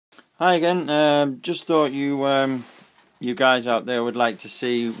Hi again. Just thought you guys out there would like to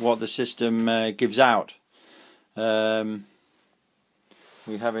see what the system gives out. We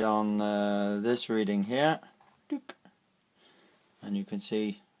have it on this reading here, and you can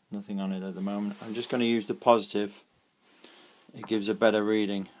see nothing on it at the moment. I'm just going to use the positive. It gives a better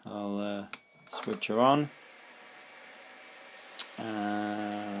reading. I'll switch her on,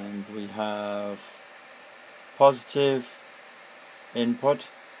 and we have positive input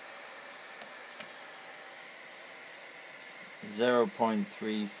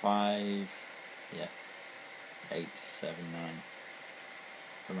 0.35, yeah, 879,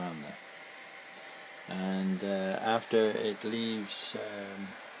 around there. And after it leaves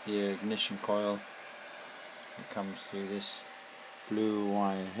the ignition coil, it comes through this blue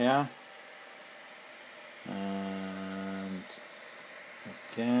wire here, and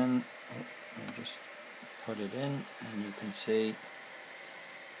again I'll just put it in, and you can see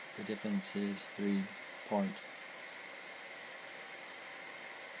the difference is 3.20,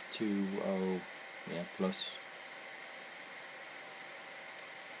 yeah, plus.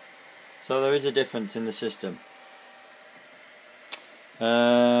 So there is a difference in the system.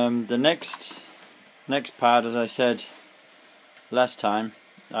 The next part, as I said last time,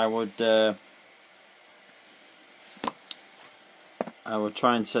 I would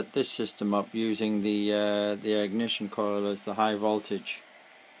try and set this system up using the ignition coil as the high voltage.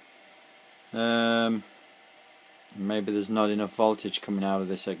 Maybe there's not enough voltage coming out of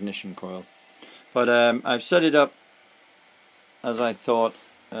this ignition coil, but I've set it up as I thought,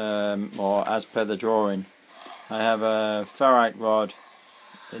 or as per the drawing. I have a ferrite rod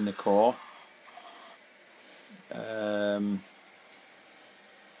in the core. Yeah,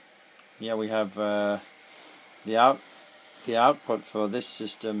 we have the output for this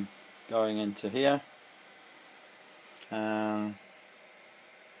system going into here, and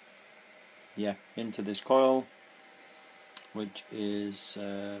yeah, into this coil, which is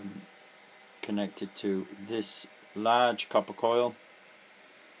connected to this large copper coil,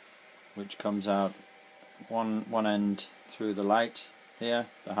 which comes out one end through the light here,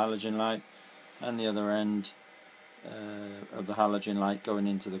 the halogen light, and the other end of the halogen light going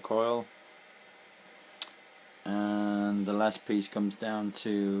into the coil. And the last piece comes down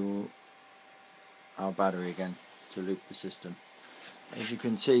to our battery again to loop the system. As you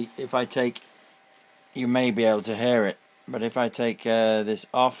can see, if I take, you may be able to hear it, but if I take this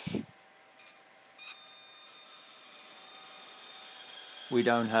off, we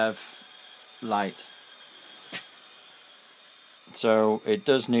don't have light. So it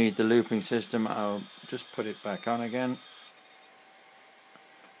does need the looping system. I'll just put it back on again.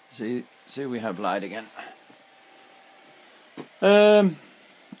 See we have light again.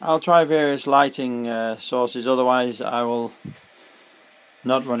 I'll try various lighting sources, otherwise I will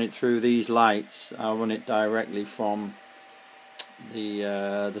not run it through these lights. I'll run it directly from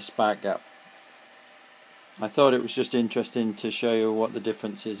the spark gap. I thought it was just interesting to show you what the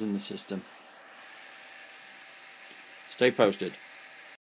difference is in the system. Stay posted.